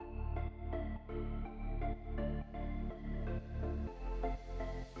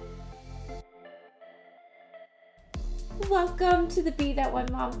Welcome to the Be That One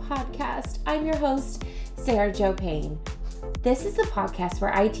Mom podcast. I'm your host, Sarah Jo Payne. This is a podcast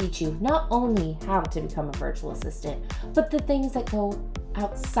where I teach you not only how to become a virtual assistant, but the things that go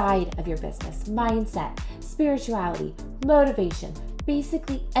outside of your business, mindset, spirituality, motivation,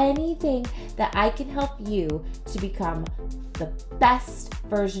 basically anything that I can help you to become the best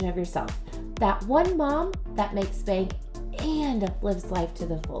version of yourself. That one mom that makes bank and lives life to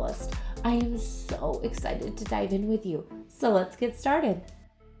the fullest. I am so excited to dive in with you. So let's get started.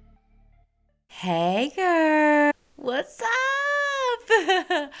 Hey girl, what's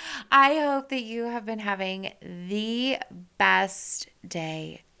up? I hope that you have been having the best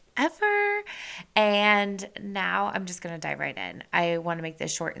day ever. And now I'm just going to dive right in. I want to make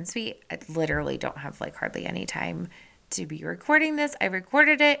this short and sweet. I literally don't have hardly any time to be recording this. I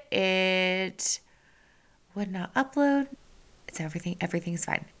recorded it. It would not upload. It's everything's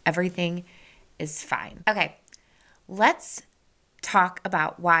fine. Everything is fine. Okay, let's talk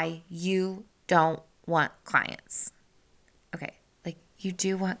about why you don't want clients. Okay, you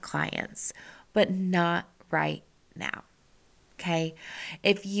do want clients, but not right now. Okay,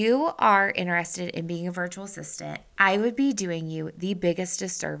 if you are interested in being a virtual assistant, I would be doing you the biggest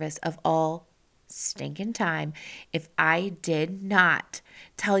disservice of all stinking time if I did not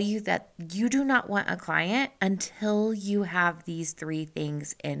tell you that you do not want a client until you have these three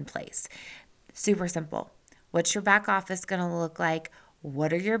things in place. Super simple. What's your back office going to look like?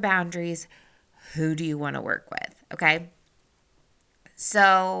 What are your boundaries? Who do you want to work with? Okay.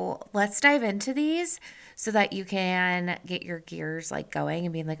 So let's dive into these so that you can get your gears going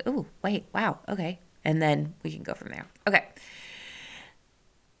and being like, oh, wait, wow, okay. And then we can go from there. Okay.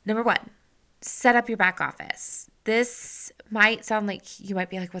 Number one. Set up your back office. This might sound like you might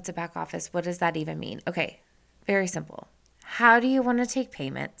be like, what's a back office? What does that even mean? Okay, very simple. How do you want to take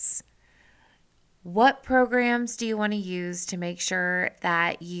payments? What programs do you want to use to make sure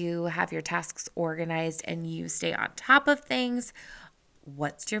that you have your tasks organized and you stay on top of things?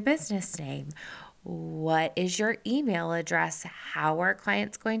 What's your business name? What is your email address? How are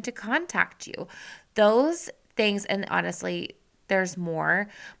clients going to contact you? Those things, and honestly, there's more,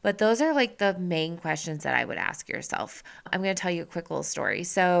 but those are the main questions that I would ask yourself. I'm going to tell you a quick little story.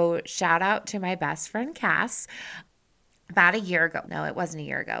 So shout out to my best friend, Cass. About a year ago. No, it wasn't a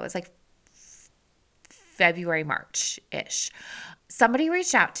year ago. It was February, March-ish. Somebody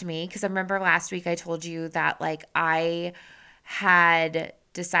reached out to me because I remember last week I told you that I had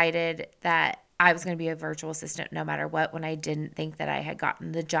decided that I was going to be a virtual assistant no matter what when I didn't think that I had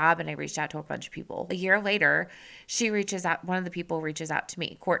gotten the job, and I reached out to a bunch of people. A year later, one of the people reaches out to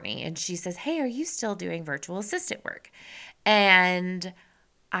me, Courtney, and she says, hey, are you still doing virtual assistant work? And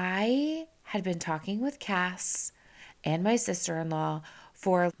I had been talking with Cass and my sister-in-law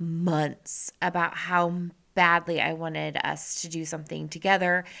for months about how badly I wanted us to do something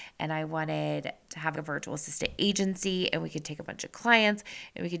together, and I wanted to have a virtual assistant agency, and we could take a bunch of clients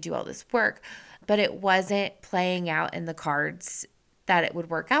and we could do all this work, but it wasn't playing out in the cards that it would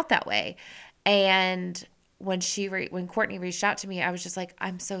work out that way. And when Courtney reached out to me, I was just like,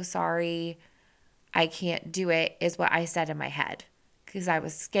 I'm so sorry, I can't do it, is what I said in my head. Because I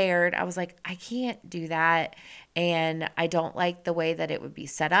was scared. I was like, I can't do that. And I don't like the way that it would be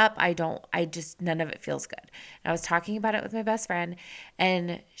set up. None of it feels good. And I was talking about it with my best friend,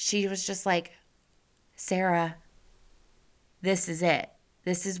 and she was just like, Sarah, this is it.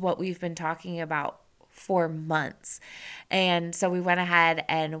 This is what we've been talking about for months. And so we went ahead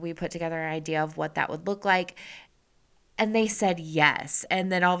and we put together an idea of what that would look like. And they said yes. And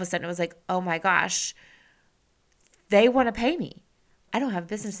then all of a sudden it was like, oh my gosh, they want to pay me. I don't have a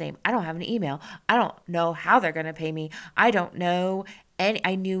business name. I don't have an email. I don't know how they're going to pay me. I don't know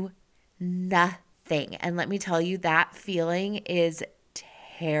I knew nothing. And let me tell you, that feeling is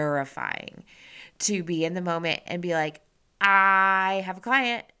terrifying, to be in the moment and be like, I have a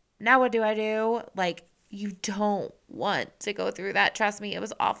client. Now what do I do? You don't want to go through that. Trust me, it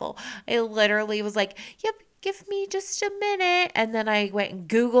was awful. I literally was like, yep, give me just a minute. And then I went and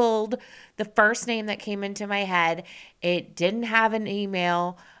Googled the first name that came into my head. It didn't have an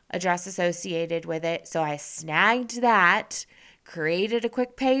email address associated with it. So I snagged that, created a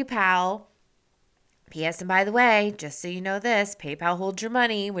quick PayPal. P.S. And by the way, just so you know this, PayPal holds your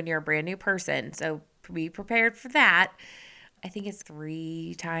money when you're a brand new person. So be prepared for that. I think it's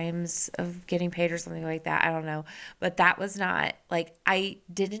 3 times of getting paid or something like that. I don't know. But that was not I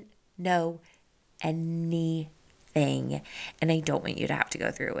didn't know anything, and I don't want you to have to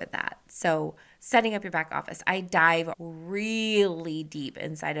go through with that. So setting up your back office. I dive really deep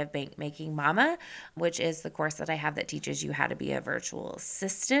inside of Bank Making Mama, which is the course that I have that teaches you how to be a virtual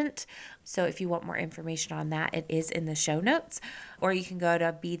assistant. So if you want more information on that, it is in the show notes, or you can go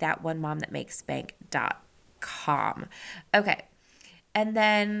to bethatonmomthatmakesbank.com. Okay. And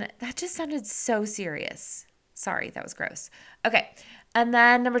then that just sounded so serious. Sorry, that was gross. Okay. And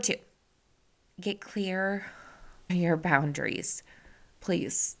then number 2, get clear on your boundaries.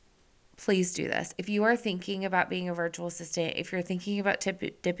 Please do this. If you are thinking about being a virtual assistant, if you're thinking about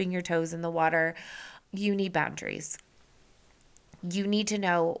dipping your toes in the water, you need boundaries. You need to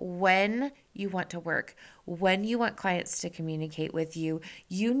know when you want to work, when you want clients to communicate with you.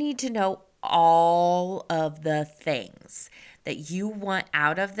 You need to know all of the things that you want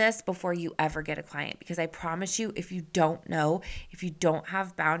out of this before you ever get a client. Because I promise you, if you don't know, if you don't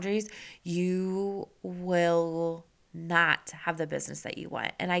have boundaries, you will not have the business that you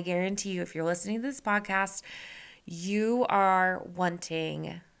want. And I guarantee you, if you're listening to this podcast, you are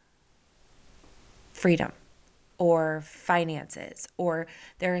wanting freedom or finances, or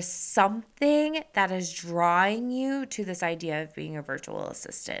there is something that is drawing you to this idea of being a virtual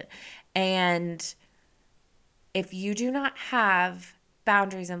assistant. And if you do not have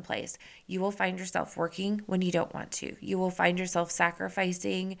boundaries in place, you will find yourself working when you don't want to. You will find yourself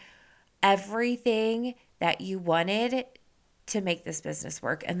sacrificing everything that you wanted to make this business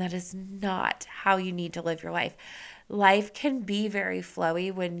work. And that is not how you need to live your life. Life can be very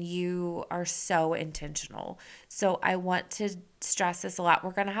flowy when you are so intentional. So I want to stress this a lot.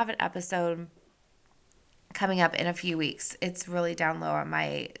 We're going to have an episode coming up in a few weeks. It's really down low on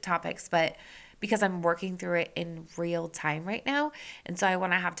my topics, but because I'm working through it in real time right now. And so I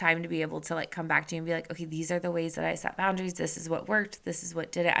want to have time to be able to come back to you and be like, okay, these are the ways that I set boundaries. This is what worked. This is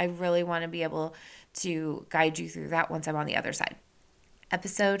what did it. I really want to be able to guide you through that once I'm on the other side.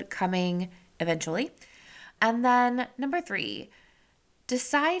 Episode coming eventually. And then number 3,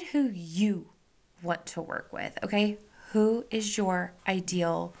 decide who you want to work with, okay? Who is your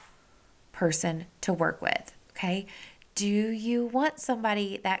ideal person to work with, okay? Do you want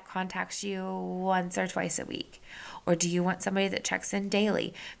somebody that contacts you once or twice a week? Or do you want somebody that checks in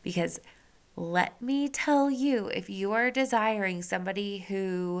daily? Because let me tell you, if you are desiring somebody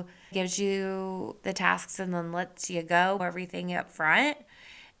who gives you the tasks and then lets you go, everything up front,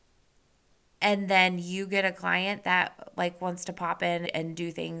 and then you get a client that wants to pop in and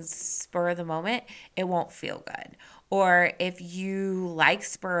do things spur of the moment, it won't feel good. Or if you like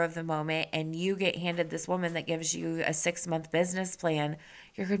spur of the moment and you get handed this woman that gives you a 6-month business plan,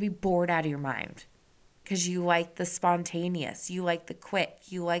 you're going to be bored out of your mind because you like the spontaneous, you like the quick,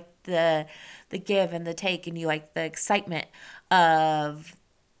 you like the give and the take, and you like the excitement of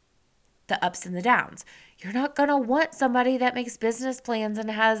the ups and the downs. You're not going to want somebody that makes business plans and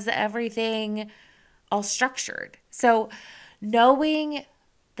has everything all structured. So knowing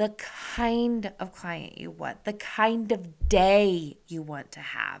the kind of client you want, the kind of day you want to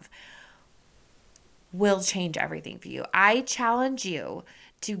have will change everything for you. I challenge you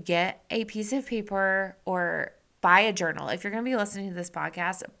to get a piece of paper or buy a journal. If you're going to be listening to this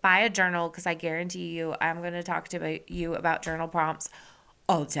podcast, buy a journal, because I guarantee you I'm going to talk to you about journal prompts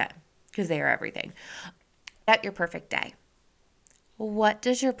all the time because they are everything. At your perfect day. What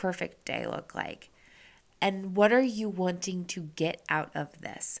does your perfect day look like? And what are you wanting to get out of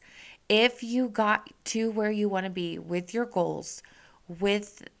this? If you got to where you want to be with your goals,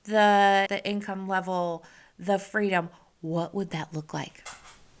 with the income level, the freedom, what would that look like?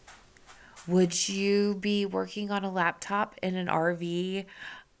 Would you be working on a laptop in an RV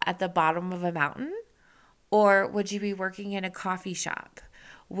at the bottom of a mountain? Or would you be working in a coffee shop?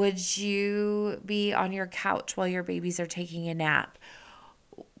 Would you be on your couch while your babies are taking a nap?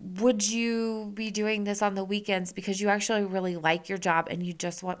 Would you be doing this on the weekends because you actually really like your job and you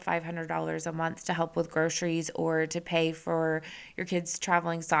just want $500 a month to help with groceries or to pay for your kids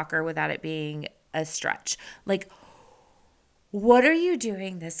traveling soccer without it being a stretch? What are you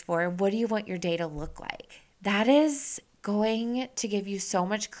doing this for? And what do you want your day to look like? That is going to give you so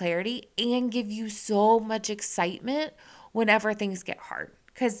much clarity and give you so much excitement whenever things get hard.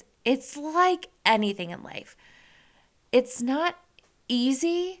 Because it's like anything in life. It's not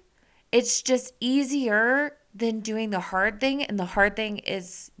easy. It's just easier than doing the hard thing. And the hard thing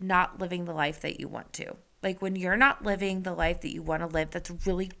is not living the life that you want to. When you're not living the life that you want to live, that's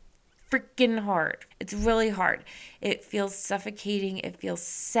really freaking hard. It's really hard. It feels suffocating. It feels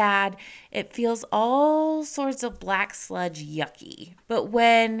sad. It feels all sorts of black sludge yucky. But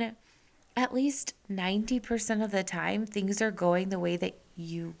when at least 90% of the time things are going the way that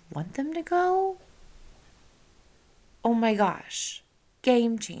you want them to go, oh my gosh,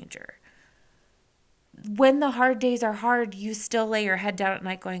 game changer. when the hard days are hard, you still lay your head down at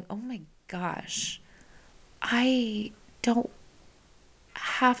night going, oh my gosh, I don't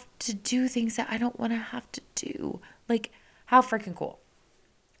have to do things that I don't want to have to do. Like, how freaking cool.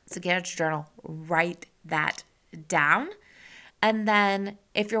 So get out your journal, write that down. And then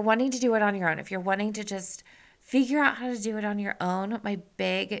if you're wanting to do it on your own, if you're wanting to just figure out how to do it on your own, my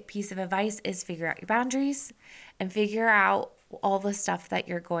big piece of advice is figure out your boundaries and figure out all the stuff that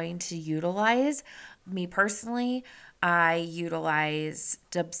you're going to utilize. Me personally, I utilize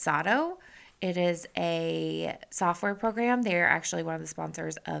Dubsado. It is a software program. They are actually one of the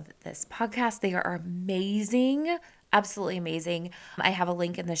sponsors of this podcast. They are amazing, absolutely amazing. I have a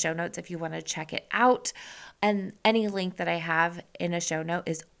link in the show notes if you want to check it out. And any link that I have in a show note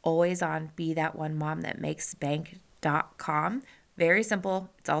is always on BeThatOneMomThatMakesBank.com. Very simple.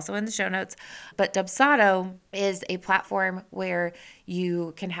 It's also in the show notes. But Dubsado is a platform where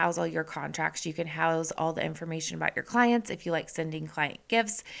you can house all your contracts. You can house all the information about your clients. If you like sending client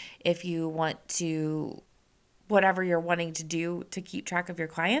gifts, if you want to, whatever you're wanting to do to keep track of your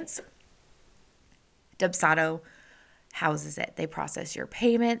clients, Dubsado houses it. They process your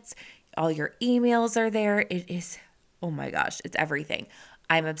payments. All your emails are there. It is, oh my gosh, it's everything.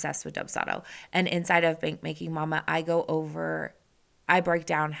 I'm obsessed with Dubsado. And inside of Bank Making Mama, I break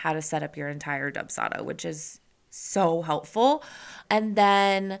down how to set up your entire Dubsado, which is so helpful. And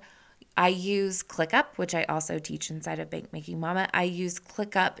then I use ClickUp, which I also teach inside of Bank Making Mama. I use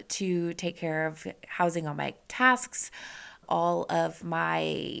ClickUp to take care of housing all my tasks, all of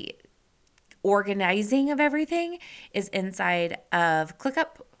my organizing of everything is inside of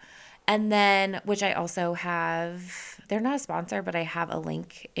ClickUp. And then, which I also have, they're not a sponsor, but I have a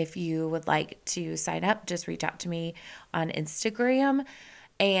link. If you would like to sign up, just reach out to me on Instagram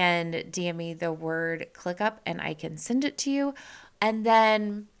and DM me the word ClickUp and I can send it to you. And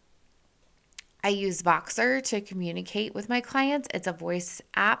then I use Voxer to communicate with my clients. It's a voice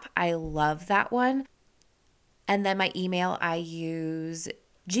app. I love that one. And then my email, I use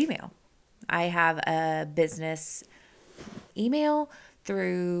Gmail. I have a business email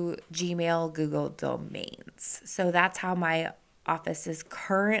through Gmail, Google Domains. So that's how my office is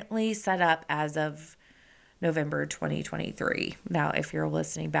currently set up as of November 2023. Now, if you're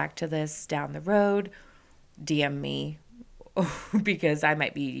listening back to this down the road, DM me because I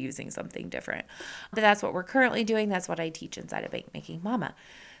might be using something different. But that's what we're currently doing. That's what I teach inside of Bank Making Mama.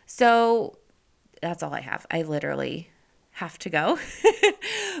 So that's all I have. I literally have to go.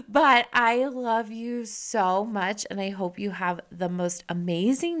 But I love you so much and I hope you have the most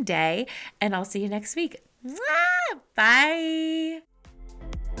amazing day and I'll see you next week. Bye.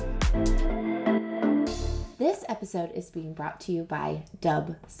 This episode is being brought to you by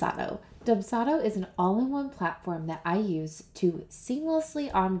Dubsado. Dubsado is an all-in-one platform that I use to seamlessly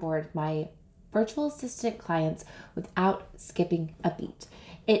onboard my virtual assistant clients without skipping a beat.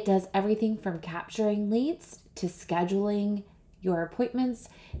 It does everything from capturing leads to scheduling your appointments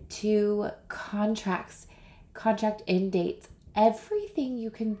to contracts, contract end dates, everything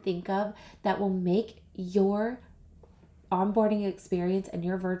you can think of that will make your onboarding experience and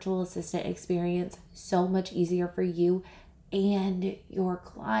your virtual assistant experience so much easier for you and your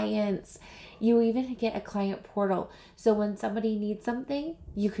clients. You even get a client portal. So when somebody needs something,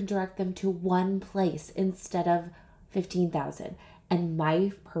 you can direct them to one place instead of 15,000. And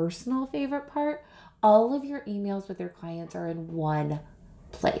my personal favorite part, all of your emails with your clients are in one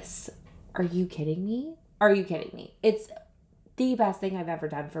place. Are you kidding me? Are you kidding me? It's the best thing I've ever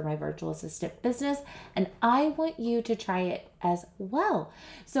done for my virtual assistant business, and I want you to try it as well.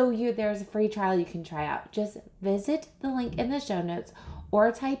 So there's a free trial you can try out. Just visit the link in the show notes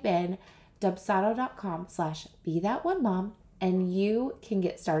or type in dubsado.com/BeThatOneMom and you can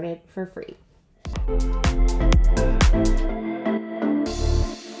get started for free.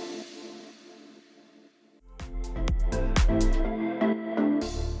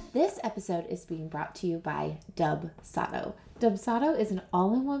 This episode is being brought to you by Dubsado. Dubsado is an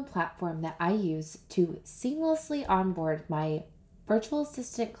all-in-one platform that I use to seamlessly onboard my virtual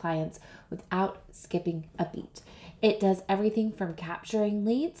assistant clients without skipping a beat. It does everything from capturing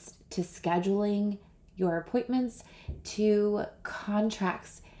leads to scheduling your appointments to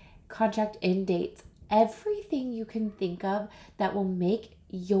contracts, contract end dates, everything you can think of that will make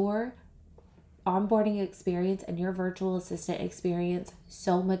your onboarding experience and your virtual assistant experience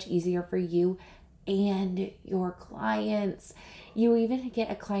so much easier for you and your clients. You even get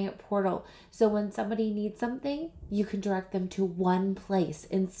a client portal. So when somebody needs something, you can direct them to one place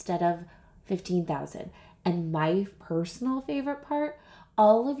instead of 15,000. And my personal favorite part,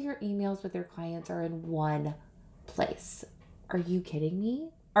 all of your emails with your clients are in one place. Are you kidding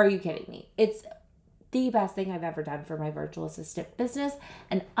me? Are you kidding me? It's the best thing I've ever done for my virtual assistant business,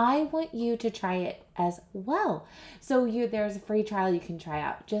 and I want you to try it as well. So there's a free trial you can try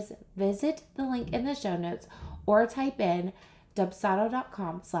out. Just visit the link in the show notes or type in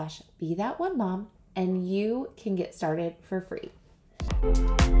dubsado.com/BeThatOneMom and you can get started for free.